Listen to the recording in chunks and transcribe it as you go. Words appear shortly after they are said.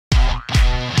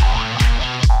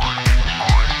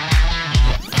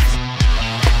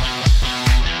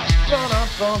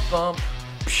bum, bum.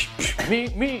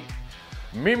 Meet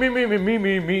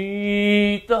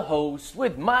the host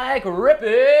with Mike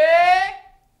Rippe.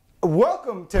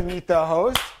 Welcome to Meet the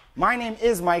Host. My name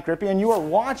is Mike Rippe, and you are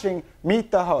watching Meet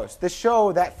the Host, the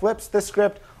show that flips the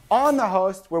script on the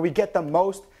host, where we get the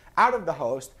most out of the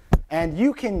host. And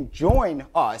you can join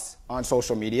us on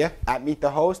social media at Meet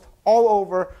the Host, all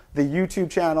over the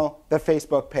YouTube channel, the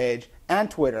Facebook page,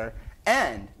 and Twitter.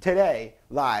 And today,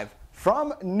 live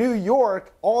from New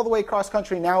York, all the way cross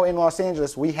country, now in Los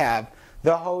Angeles, we have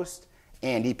the host,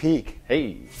 Andy Peeke.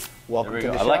 Hey. Welcome to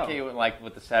the show. I like how you went like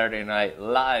with the Saturday night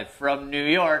live from New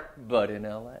York, but in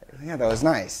LA. Yeah, that was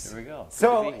nice. Here we go. Good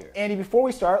So, to be here. Andy, before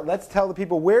we start, let's tell the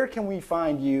people, where can we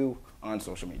find you on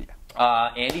social media?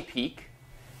 Andy Peeke.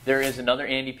 There is another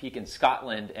Andy Peeke in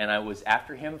Scotland, and I was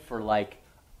after him for like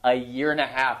a year and a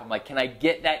half. I'm like, can I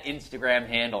get that Instagram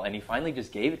handle? And he finally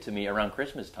just gave it to me around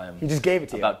Christmas time. He just gave it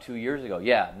to you? About 2 years ago.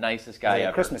 Yeah, nicest guy Like a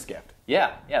ever. Christmas gift.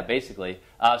 Yeah, basically.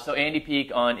 So Andy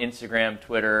Peeke on Instagram,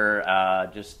 Twitter,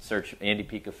 just search Andy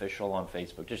Peeke Official on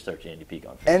Facebook. Just search Andy Peeke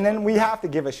on Facebook. And then we have to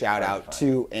give a shout out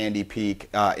to Andy Peeke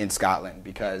in Scotland,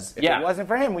 because if it wasn't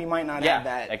for him, we might not have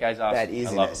that guy's awesome. that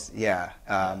easiness.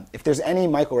 If there's any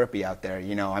Michael Rippe out there,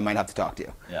 you know, I might have to talk to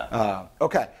you. Yeah.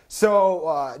 Okay,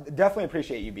 so definitely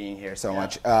appreciate you being here so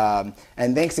much.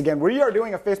 And thanks again. We are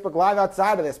doing a Facebook Live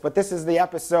outside of this, but this is the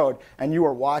episode, and you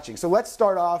are watching. So let's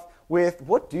start off with,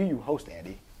 what do you host,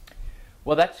 Andy?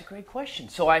 Well, that's a great question.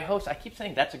 So I keep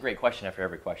saying that's a great question after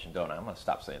every question, don't I? I'm going to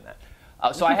stop saying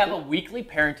that. So I have a weekly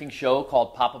parenting show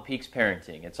called Papa Peek's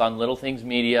Parenting. It's on Little Things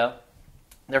Media.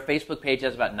 Their Facebook page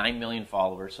has about 9 million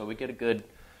followers, so we get a good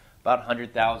about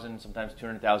 100,000, sometimes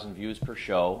 200,000 views per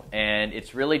show. And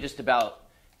it's really just about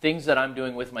things that I'm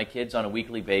doing with my kids on a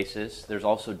weekly basis. There's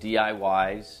also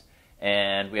DIYs,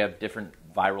 and we have different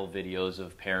viral videos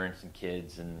of parents and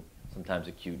kids, and sometimes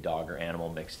a cute dog or animal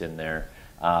mixed in there.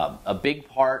 A big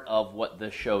part of what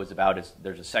this show is about is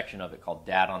there's a section of it called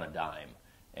Dad on a Dime.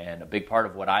 And a big part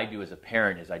of what I do as a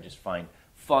parent is I just find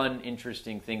fun,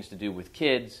 interesting things to do with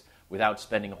kids without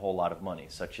spending a whole lot of money,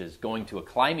 such as going to a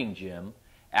climbing gym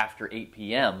after 8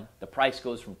 p.m. The price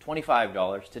goes from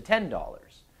 $25 to $10.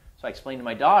 So I explained to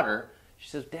my daughter, she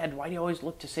says, Dad, why do you always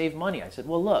look to save money? I said,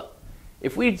 well, look,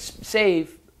 if we'd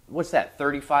save, what's that,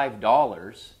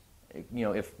 $35, you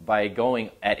know, if by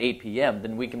going at 8 p.m.,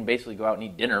 then we can basically go out and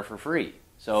eat dinner for free.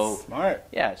 So smart.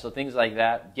 Yeah, so things like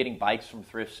that, getting bikes from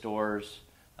thrift stores.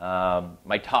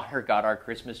 My daughter got our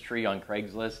Christmas tree on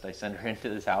Craigslist. I sent her into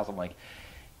this house. I'm like,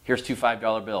 here's 2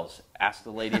 $5 bills. Ask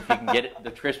the lady if you can get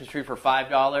the Christmas tree for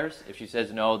 $5. If she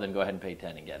says no, then go ahead and pay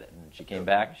 10 and get it. And she came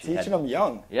back. Teaching them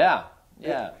young. Yeah.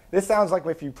 This sounds like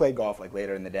if you play golf like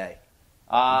later in the day.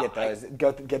 Get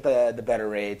the better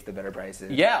rates, the better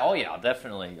prices. Yeah, I'll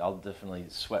definitely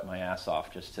sweat my ass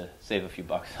off just to save a few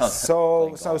bucks on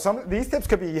So some of these tips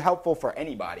could be helpful for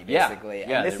anybody, basically.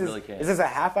 Yeah, and they really can. Is this a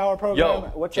half-hour program?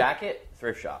 What's jacket?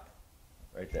 Thrift shop.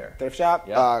 Right there. Thrift shop?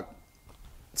 Yeah.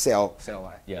 Sale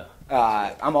line. Yeah.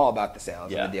 I'm all about the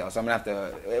sales Yeah. of the deal. So I'm going to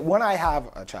have to, when I have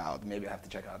a child, maybe I have to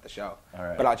check out the show. All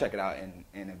right. But I'll check it out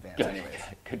in advance Good. anyways.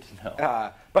 Good to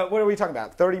know. But what are we talking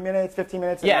about? 30 minutes, 15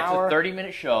 minutes, an hour? It's a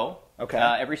 30-minute show. Okay.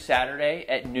 Every Saturday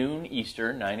at noon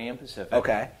Eastern, 9 a.m. Pacific.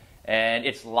 Okay. And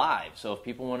it's live, so if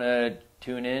people want to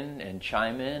tune in and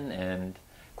chime in and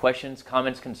questions,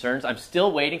 comments, concerns, I'm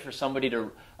still waiting for somebody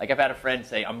to, like I've had a friend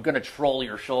say, I'm going to troll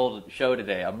your show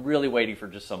today. I'm really waiting for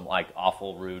just some like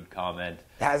awful, rude comment.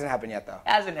 It hasn't happened yet, though.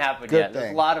 Hasn't happened Good yet. thing.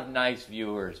 There's a lot of nice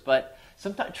viewers, but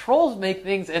sometimes trolls make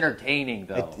things entertaining,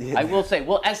 though. I will say,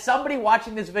 well, as somebody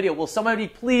watching this video, will somebody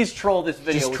please troll this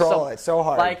video? Just troll it so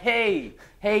hard. Like, hey,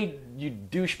 you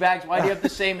douchebags, why do you have the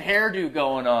same hairdo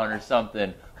going on or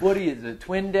something? What are you, the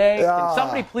twin day? Can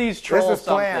somebody please troll this is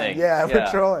something? Planned. Yeah, we're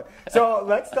trolling. So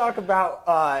let's talk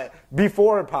about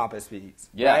before Papa Speaks,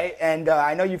 right? And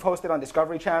I know you've hosted on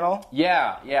Discovery Channel.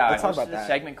 Yeah. Let's I talk about hosted that. a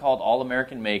segment called All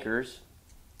American Makers,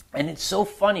 and it's so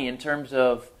funny in terms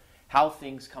of how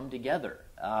things come together.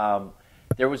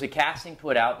 There was a casting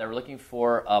put out. They were looking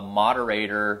for a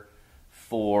moderator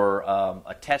for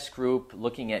a test group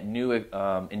looking at new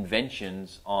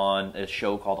inventions on a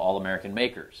show called All American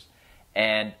Makers.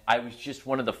 And I was just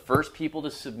one of the first people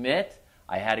to submit.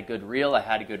 I had a good reel, I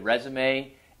had a good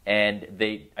resume, and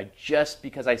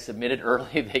because I submitted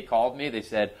early, they called me. They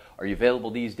said, are you available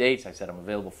these dates? I said, I'm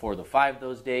available 4 of the 5 of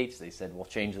those dates. They said, we'll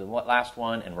change the last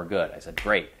one, and we're good. I said,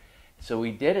 great. So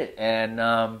we did it,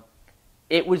 and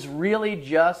it was really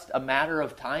just a matter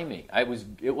of timing.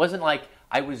 It wasn't like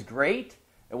I was great.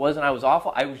 It wasn't I was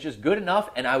awful. I was just good enough,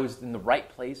 and I was in the right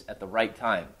place at the right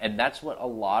time. And that's what a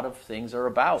lot of things are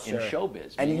about in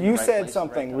showbiz. And you said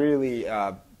something really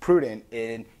prudent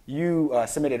in you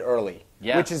submitted early,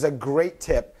 Yeah. which is a great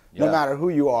tip. No Yeah. matter who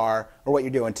you are or what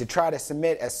you're doing, to try to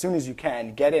submit as soon as you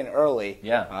can, get in early.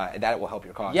 Yeah. That will help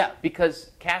your cause. Yeah,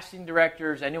 because casting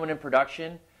directors, anyone in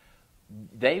production,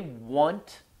 they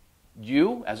want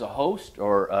you as a host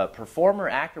or a performer,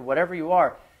 actor, whatever you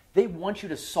are, they want you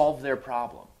to solve their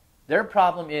problem. Their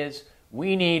problem is,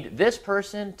 we need this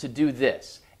person to do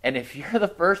this. And if you're the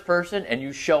first person and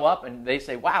you show up and they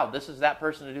say, wow, this is that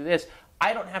person to do this,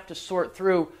 I don't have to sort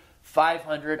through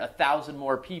 500, 1,000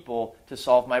 more people to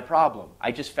solve my problem.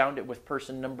 I just found it with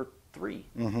person number 3.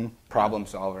 Mm-hmm. Problem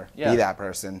solver. Yeah. Be that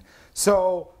person.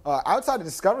 So outside of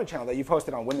Discovery Channel that you've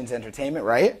hosted on Women's Entertainment,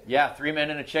 right? Yeah, 3 Men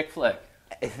and a Chick Flick.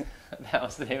 That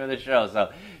was the name of the show.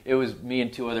 So it was me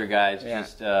and 2 other guys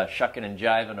just shucking and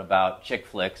jiving about chick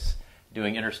flicks,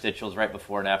 doing interstitials right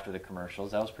before and after the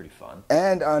commercials. That was pretty fun.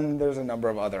 And there's a number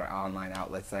of other online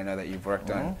outlets that I know that you've worked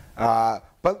on.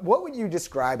 But what would you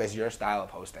describe as your style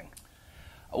of hosting?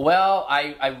 Well,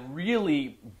 I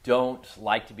really don't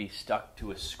like to be stuck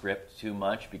to a script too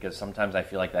much, because sometimes I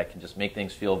feel like that can just make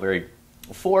things feel very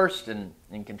forced and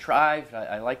contrived.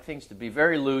 I like things to be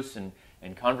very loose and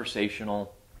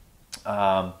conversational.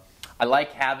 I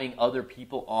like having other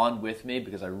people on with me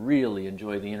because I really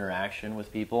enjoy the interaction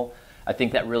with people. I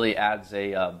think that really adds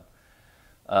an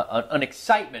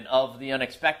excitement of the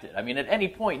unexpected. I mean, at any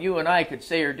point, you and I could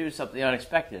say or do something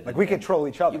unexpected. Like we could troll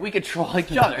each other. We could troll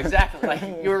each other, exactly. Like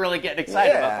you were really getting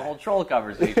excited about the whole troll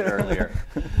conversation earlier.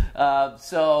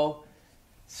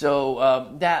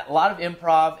 So that a lot of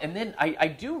improv, and then I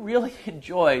do really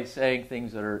enjoy saying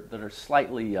things that are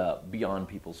slightly beyond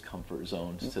people's comfort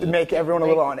zones to make everyone a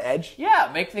little on edge. Yeah,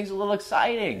 make things a little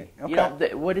exciting. Okay. You know,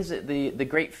 what is it? The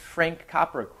great Frank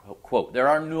Capra quote: "There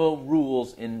are no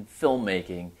rules in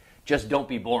filmmaking. Just don't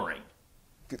be boring."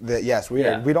 Yes, we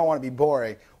don't want to be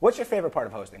boring. What's your favorite part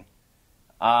of hosting?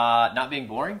 Not being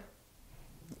boring.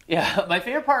 Yeah, my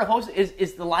favorite part of hosting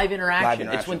is the live interaction.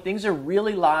 It's when things are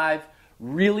really live,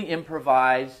 really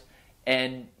improvised,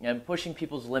 and pushing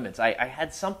people's limits. I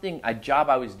had a job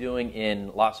I was doing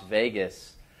in Las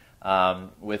Vegas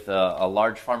with a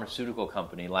large pharmaceutical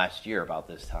company last year about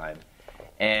this time.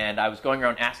 And I was going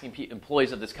around asking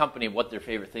employees of this company what their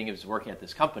favorite thing is working at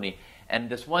this company. And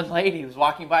this one lady was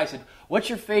walking by, I said, "What's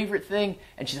your favorite thing?"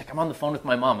 And she's like, "I'm on the phone with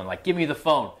my mom." I'm like, "Give me the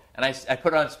phone." And I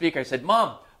put it on speaker. I said,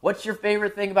 "Mom, what's your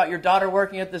favorite thing about your daughter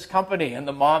working at this company?" And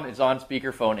the mom is on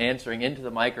speakerphone answering into the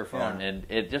microphone. Yeah. And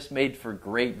it just made for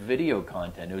great video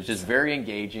content. It was just very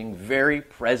engaging, very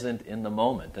present in the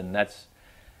moment. And that's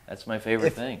my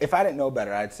favorite thing. If I didn't know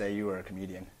better, I'd say you were a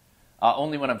comedian.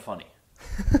 Only when I'm funny.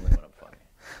 Only when I'm funny.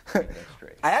 That's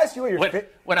straight. I asked you what your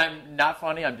when I'm not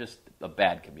funny, I'm just a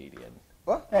bad comedian.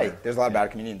 Well, hey, there's a lot of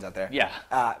bad comedians out there. Yeah.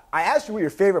 I asked you what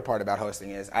your favorite part about hosting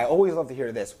is. I always love to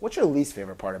hear this. What's your least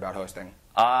favorite part about hosting?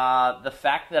 The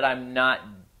fact that I'm not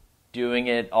doing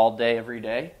it all day, every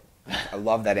day. I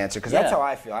love that answer because that's how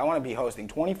I feel. I want to be hosting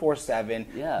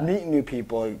 24/7, meeting new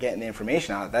people, getting the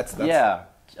information out. That's yeah.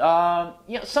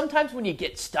 You know, sometimes when you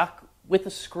get stuck with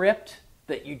a script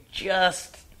that you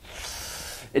just,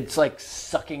 it's like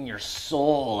sucking your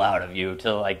soul out of you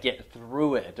to like get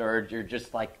through it, or you're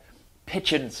just like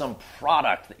pitching some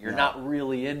product that you're not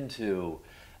really into,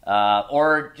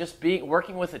 or just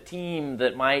working with a team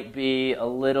that might be a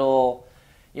little,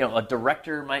 you know, a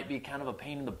director might be kind of a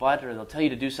pain in the butt, or they'll tell you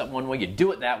to do something one way, you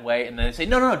do it that way, and then they say,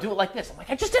 no, do it like this. I'm like,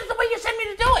 I just did it the way you said me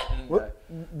to do it. And, well,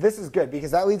 this is good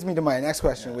because that leads me to my next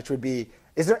question, which would be,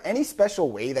 is there any special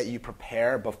way that you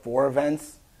prepare before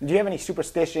events? Do you have any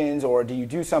superstitions, or do you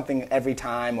do something every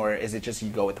time, or is it just you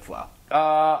go with the flow?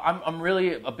 I'm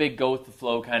really a big go with the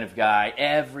flow kind of guy.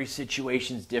 Every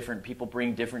situation's different. People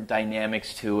bring different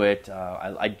dynamics to it. I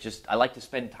like to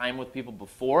spend time with people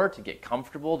before to get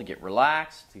comfortable, to get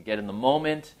relaxed, to get in the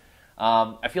moment.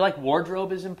 I feel like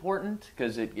wardrobe is important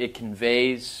because it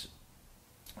conveys,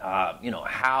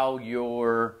 how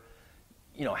you're,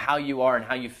 how you are and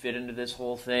how you fit into this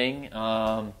whole thing.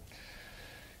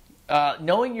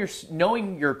 Knowing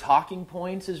your talking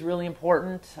points is really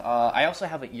important. I also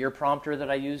have an ear prompter that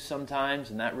I use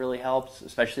sometimes, and that really helps,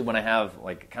 especially when I have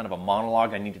like kind of a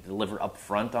monologue I need to deliver up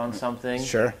front on something.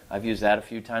 Sure. I've used that a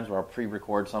few times where I'll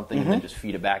pre-record something and then just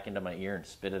feed it back into my ear and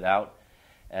spit it out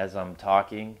as I'm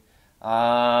talking.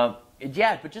 But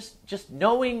just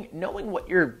knowing what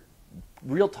your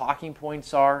real talking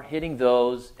points are, hitting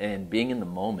those, and being in the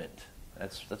moment.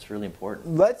 That's really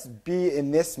important. Let's be in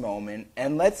this moment,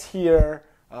 and let's hear,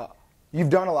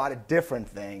 you've done a lot of different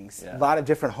things, a lot of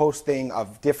different hosting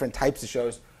of different types of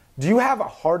shows. Do you have a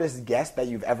hardest guest that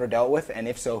you've ever dealt with, and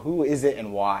if so, who is it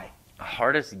and why?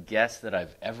 Hardest guest that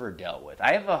I've ever dealt with.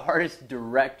 I have a hardest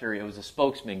director. It was a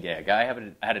spokesman gig. I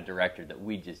had a director that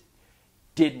we just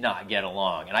did not get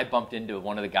along. And I bumped into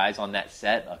one of the guys on that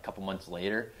set a couple months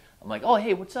later. I'm like, oh,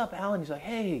 hey, what's up, Alan? He's like,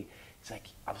 hey.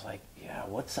 I was like, yeah,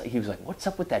 what's up? He was like, what's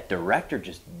up with that director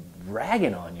just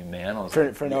ragging on you, man? I was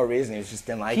for no reason. He just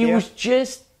didn't like you? He was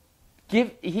just...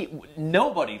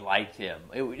 nobody liked him,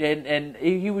 and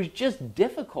he was just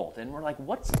difficult, and we're like,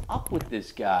 what's up with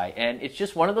this guy? And it's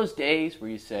just one of those days where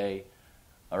you say,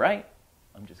 all right,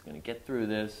 I'm just going to get through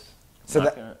this.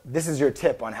 This is your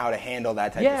tip on how to handle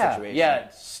that type of situation. Yeah,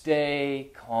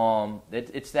 stay calm.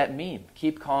 It's that meme.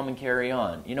 Keep calm and carry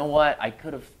on. You know what? I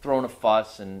could have thrown a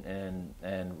fuss and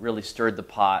really stirred the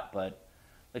pot, but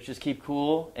let's just keep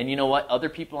cool. And you know what? Other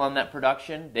people on that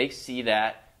production, they see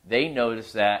that. They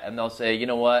notice that, and they'll say, you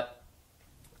know what,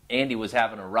 Andy was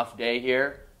having a rough day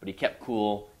here, but he kept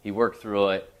cool, he worked through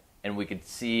it, and we could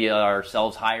see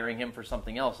ourselves hiring him for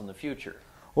something else in the future.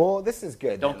 Well, this is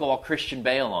good. Don't go all Christian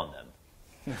Bale on them.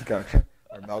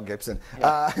 Or Mel Gibson.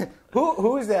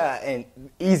 Who is the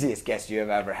easiest guest you have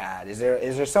ever had? Is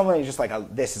there someone you're just like, oh,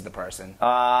 this is the person?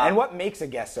 And what makes a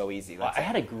guest so easy? I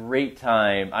had a great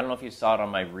time. I don't know if you saw it on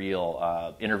my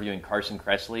reel, interviewing Carson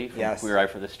Kressley from Queer Eye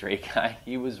for the Straight Guy.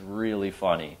 He was really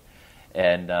funny.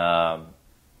 And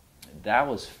that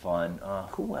was fun.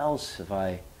 Who else have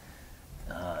I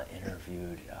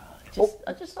interviewed?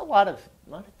 Just a lot of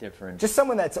different. Just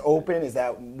someone that's open. Is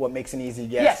that what makes an easy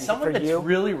guest? Yeah, someone that's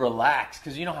really relaxed.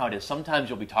 Because you know how it is. Sometimes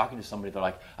you'll be talking to somebody. They're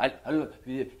like,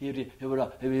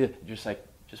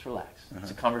 just relax.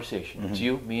 It's a conversation. It's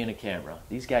you, me, and a camera.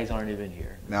 These guys aren't even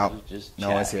here. No, just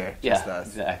no one's here. Just us.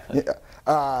 Exactly.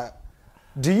 Yeah.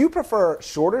 Do you prefer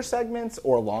shorter segments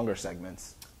or longer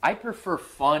segments? I prefer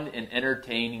fun and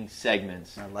entertaining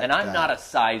segments. And I'm not a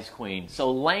size queen, so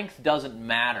length doesn't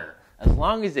matter. As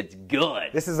long as it's good.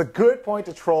 This is a good point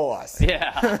to troll us.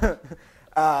 Yeah.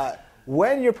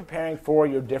 When you're preparing for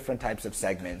your different types of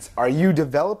segments, are you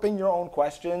developing your own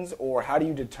questions, or how do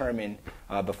you determine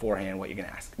beforehand what you're going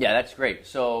to ask? Yeah, that's great.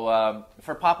 So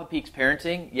for Papa Peke's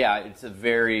Parenting, it's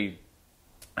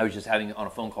I was just having on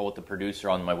a phone call with the producer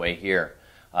on my way here,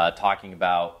 talking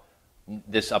about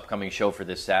this upcoming show for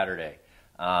this Saturday.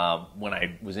 When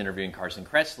I was interviewing Carson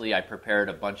Kressley, I prepared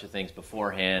a bunch of things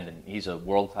beforehand, and he's a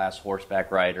world-class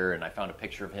horseback rider, and I found a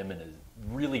picture of him in a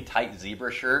really tight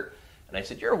zebra shirt, and I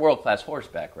said, you're a world-class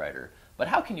horseback rider, but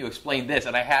how can you explain this?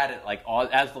 And I had it like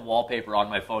as the wallpaper on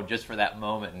my phone just for that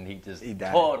moment, and he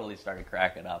totally started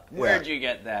cracking up. Yeah. Where'd you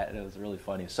get that? And it was really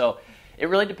funny. So it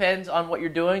really depends on what you're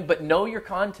doing, but know your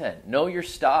content, know your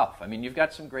stuff. I mean, you've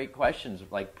got some great questions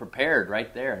like prepared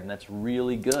right there, and that's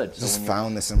really good. So just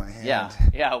found this in my hand.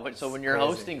 Yeah. So when you're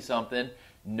hosting something,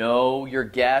 know your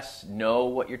guests, know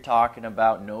what you're talking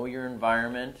about, know your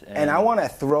environment. And I want to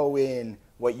throw in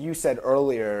what you said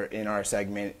earlier in our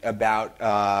segment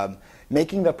about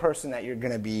making the person that you're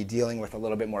going to be dealing with a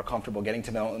little bit more comfortable, getting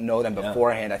to know them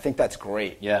beforehand. I think that's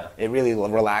great. Yeah. It really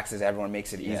relaxes everyone,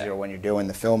 makes it easier when you're doing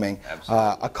the filming.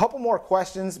 Absolutely. A couple more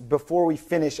questions before we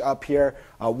finish up here.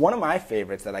 One of my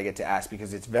favorites that I get to ask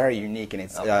because it's very unique and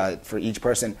it's for each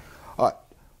person.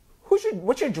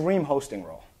 What's your dream hosting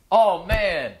role? Oh,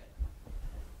 man.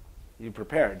 You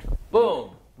prepared? Boom.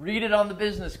 Read it on the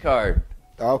business card.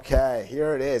 Okay,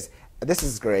 here it is. This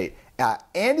is great.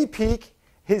 Andy Peeke,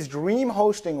 his dream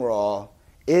hosting role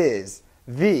is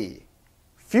the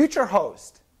future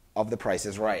host of The Price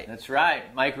is Right. That's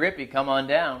right. Mike Rippe, come on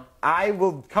down. I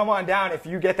will come on down if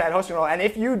you get that hosting role. And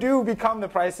if you do become The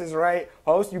Price is Right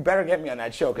host, you better get me on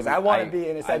that show because I want to be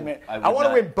in a segment. I want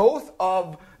to win both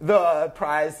of the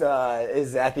prize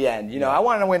is at the end. You know, I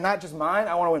want to win not just mine,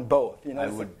 I want to win both. You know, I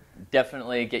would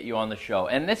definitely get you on the show.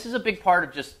 And this is a big part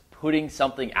of just putting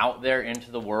something out there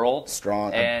into the world.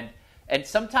 Strong. And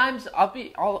sometimes, I'll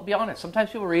be honest,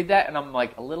 sometimes people read that and I'm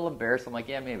like a little embarrassed. I'm like,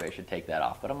 yeah, maybe I should take that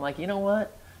off. But I'm like, you know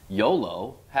what?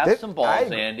 YOLO. Have some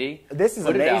balls, Andy. This is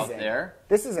Put amazing. it out there.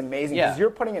 This is amazing because you're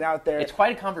putting it out there. It's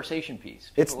quite a conversation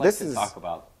piece. People like to talk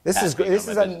about. This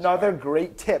is another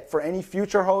great tip for any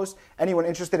future host, anyone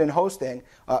interested in hosting.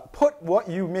 Put what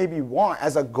you maybe want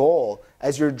as a goal,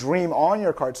 as your dream on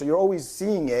your card, so you're always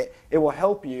seeing it. It will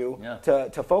help you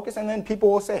to focus, and then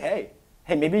people will say, hey,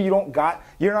 maybe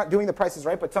you're not doing The Price is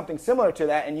Right, but something similar to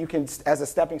that, and you can, as a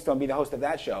stepping stone, be the host of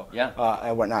that show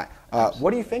and whatnot.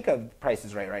 What do you think of Price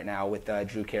is Right now with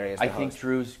Drew Carey as the host? I think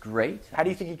Drew's great. How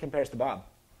do you think he compares to Bob?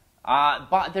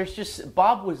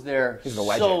 Bob was there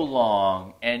so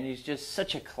long, and he's just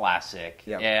such a classic.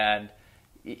 Yep. And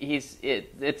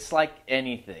it's like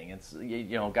anything. It's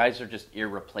guys are just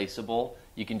irreplaceable.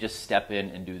 You can just step in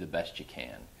and do the best you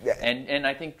can. Yeah. And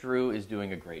I think Drew is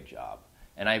doing a great job.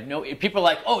 And I have no, people are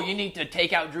like, oh, you need to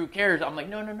take out Drew cares. I'm like,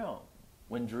 no.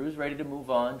 When Drew's ready to move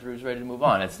on, Drew's ready to move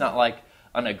on. It's not like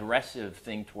an aggressive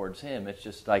thing towards him. It's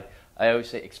just like, I always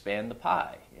say, expand the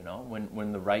pie. You know,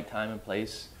 when the right time and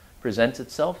place presents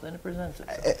itself, then it presents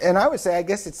itself. And I would say, I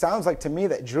guess it sounds like to me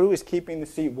that Drew is keeping the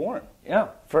seat warm. Yeah.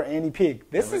 For Andy Peeke.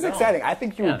 This is exciting. I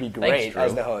think you would be great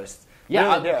as the host.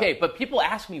 Yeah, really okay, but people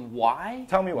ask me why.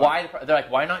 Tell me why. They're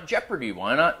like, why not Jeopardy?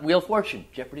 Why not Wheel of Fortune?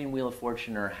 Jeopardy and Wheel of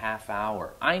Fortune are a half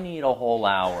hour. I need a whole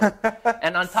hour.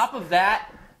 And on top of that,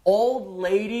 old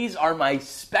ladies are my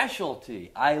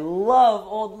specialty. I love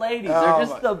old ladies. They're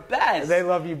just the best. They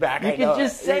love you back. You can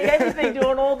just say anything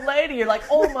to an old lady. You're like,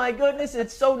 oh my goodness,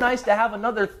 it's so nice to have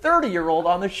another 30-year-old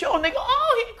on the show. And they go,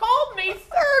 oh, he called me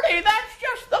 30. That's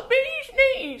just the bee's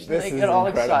knees. And they get all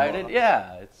excited.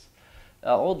 Yeah, it's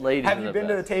old ladies. Have you been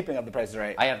to the taping of The Price is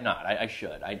Right? I have not. I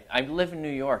should. I live in New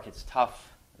York. It's tough.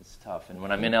 It's tough. And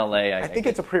when I'm in LA, I think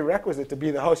it's a prerequisite to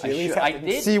be the host. You at least have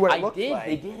to see what it looks like.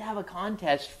 They did have a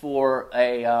contest for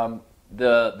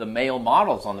the male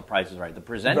models on The Price is Right, the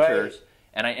presenters,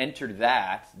 and I entered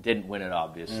that. Didn't win it,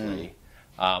 obviously.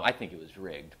 I think it was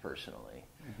rigged, personally.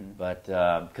 But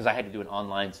because I had to do an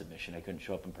online submission. I couldn't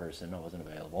show up in person. I wasn't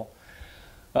available.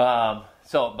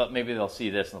 But maybe they'll see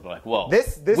this and they'll be like, whoa,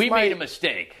 we made a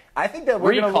mistake. I think that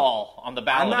we're recall on the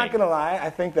ballot. I'm not going to lie. I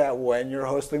think that when you're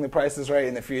hosting The Price is Right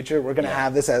in the future, we're going to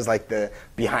have this as like the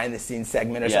behind-the-scenes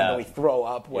segment or something we throw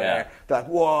up where they're like,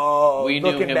 whoa, we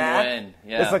looking knew him back. When.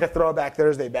 It's like a throwback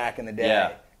Thursday back in the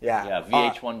day. Yeah,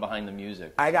 VH1 behind the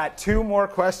music. I got 2 more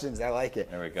questions. I like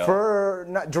it. There we go. For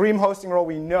dream hosting role,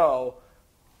 we know,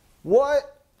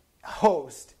 what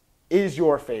host is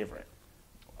your favorite?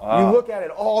 You look at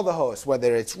it, all the hosts,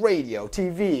 whether it's radio,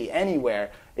 TV, anywhere.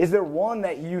 Is there one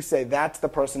that you say that's the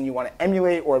person you want to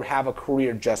emulate or have a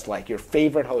career just like, your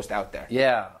favorite host out there?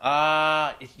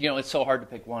 Yeah. It's so hard to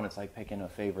pick one. It's like picking a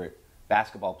favorite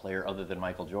basketball player other than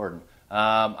Michael Jordan.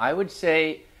 I would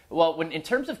say, well, in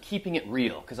terms of keeping it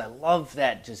real, because I love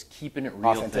that just keeping it real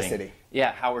authenticity thing.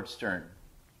 Yeah, Howard Stern.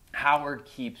 Howard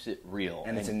keeps it real.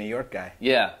 And it's a New York guy.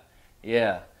 Yeah.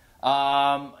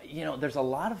 There's a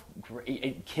lot of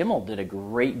great. Kimmel did a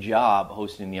great job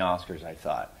hosting the Oscars, I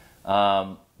thought.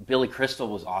 Billy Crystal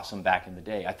was awesome back in the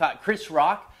day. I thought Chris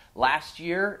Rock last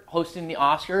year hosting the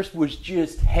Oscars was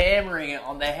just hammering it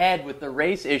on the head with the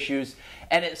race issues.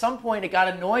 And at some point it got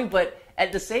annoying, but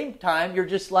at the same time, you're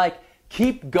just like,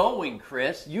 keep going,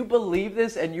 Chris. You believe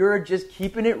this, and you're just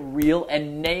keeping it real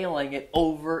and nailing it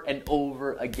over and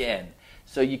over again.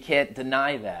 So you can't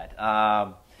deny that.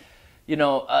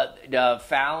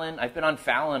 Fallon, I've been on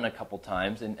Fallon a couple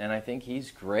times, and I think he's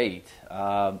great.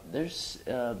 Colbert's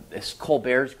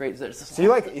great. So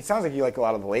it sounds like you like a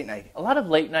lot of the late night. A lot of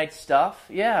late night stuff,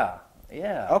 yeah.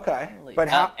 Okay. But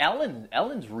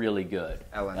Ellen's really good.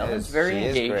 Ellen's very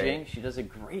engaging. She does a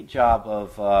great job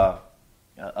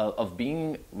of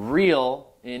being real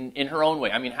in her own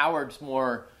way. I mean, Howard's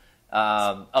more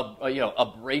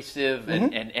abrasive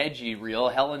and edgy real.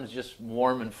 Helen's just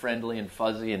warm and friendly and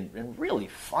fuzzy and really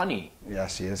funny. Yeah,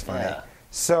 she is funny. Yeah.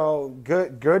 So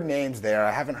good names there.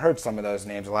 I haven't heard some of those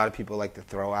names. A lot of people like to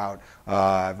throw out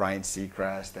Ryan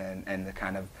Seacrest and the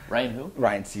kind of... Ryan who?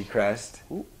 Ryan Seacrest.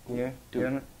 Who? Yeah.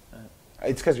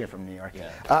 It's because you're from New York.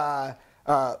 Yeah.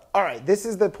 All right, this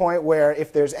is the point where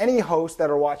if there's any hosts that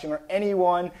are watching or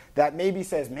anyone that maybe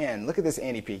says, man, look at this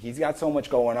Andy Peeke. He's got so much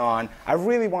going on. I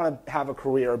really want to have a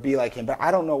career or be like him, but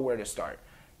I don't know where to start.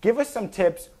 Give us some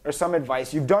tips or some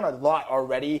advice. You've done a lot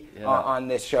already on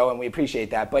this show, and we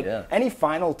appreciate that. But any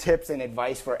final tips and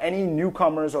advice for any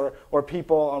newcomers or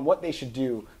people on what they should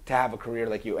do to have a career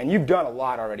like you? And you've done a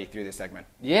lot already through this segment.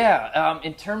 Yeah.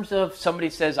 In terms of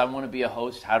somebody says, I want to be a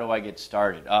host, how do I get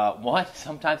started?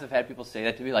 Sometimes I've had people say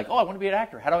that to me, like, oh, I want to be an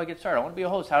actor. How do I get started? I want to be a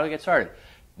host. How do I get started?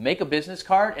 Make a business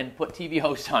card and put TV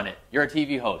host on it. You're a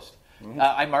TV host.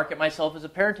 I market myself as a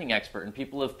parenting expert, and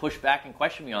people have pushed back and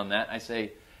questioned me on that. I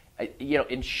say,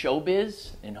 in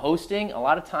showbiz, in hosting, a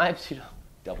lot of times,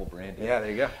 double branding. Yeah, there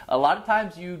you go. A lot of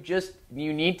times you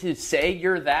need to say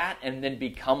you're that and then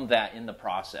become that in the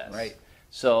process. Right.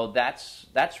 So that's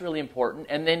really important.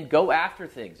 And then go after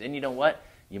things. And you know what?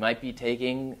 You might be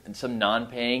taking some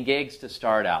non-paying gigs to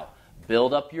start out.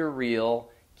 Build up your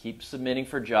reel. Keep submitting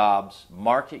for jobs.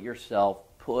 Market yourself.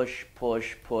 Push.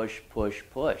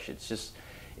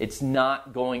 It's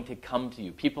not going to come to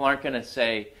you. People aren't going to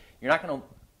say, you're not going to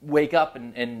wake up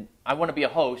and I want to be a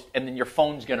host, and then your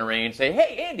phone's going to ring and say,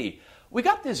 hey, Andy, we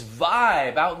got this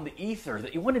vibe out in the ether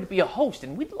that you wanted to be a host,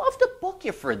 and we'd love to book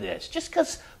you for this just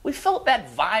because we felt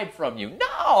that vibe from you.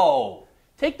 No!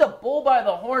 Take the bull by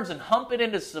the horns and hump it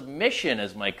into submission,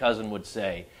 as my cousin would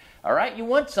say. All right? You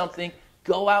want something,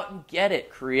 go out and get it.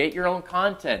 Create your own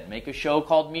content. Make a show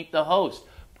called Meet the Host.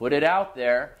 Put it out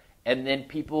there, and then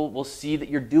people will see that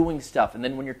you're doing stuff. And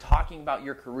then when you're talking about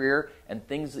your career and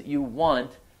things that you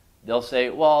want, they'll say,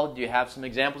 well, do you have some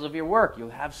examples of your work? You'll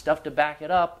have stuff to back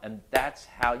it up, and that's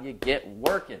how you get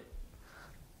working.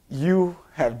 You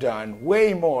have done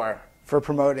way more for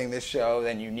promoting this show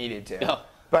than you needed to. Yeah.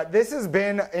 But this has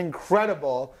been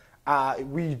incredible.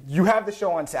 You have the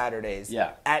show on Saturdays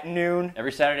at noon.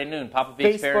 Every Saturday noon, Papa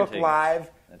Peeke Facebook Parenting.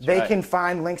 Live. That's they right. can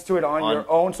find links to it on your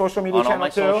own social media channel, on my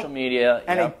too. social media.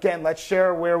 And again, let's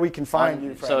share where we can find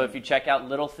you. So if you check out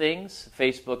Little Things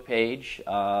Facebook page,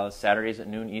 Saturdays at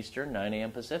noon Eastern, 9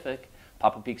 a.m. Pacific,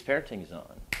 Papa Peeke's Parenting is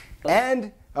on.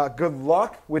 And good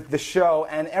luck with the show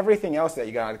and everything else that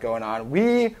you got going on.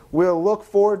 We will look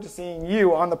forward to seeing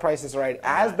you on The Price is Right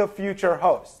as the future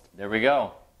host. There we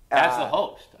go. As the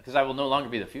host, because I will no longer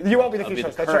be the future host. You won't be the future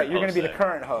host. That's right. You're going to be the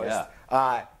current host.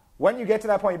 Yeah. When you get to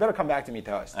that point, you better come back to Meet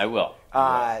the Host. I will.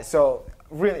 So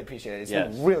really appreciate it. It's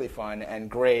been really fun and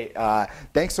great.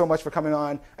 Thanks so much for coming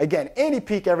on. Again, Andy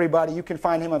Peeke, everybody. You can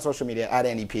find him on social media at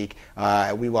Andy Peeke.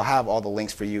 We will have all the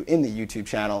links for you in the YouTube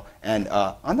channel. And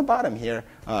on the bottom here,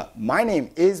 my name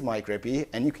is Mike Rippe,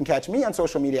 and you can catch me on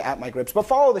social media at Mike Rips. But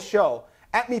follow the show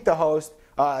at Meet the Host.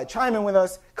 Chime in with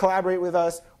us, collaborate with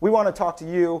us. We want to talk to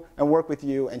you and work with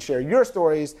you and share your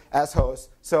stories as hosts.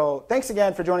 So thanks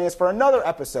again for joining us for another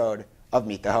episode of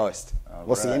Meet the Host.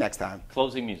 We'll see you next time.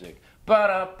 Closing music.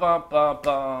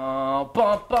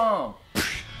 Ba-da-bum-bum-bum-bum-bum.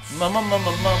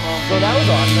 So that was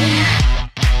awesome.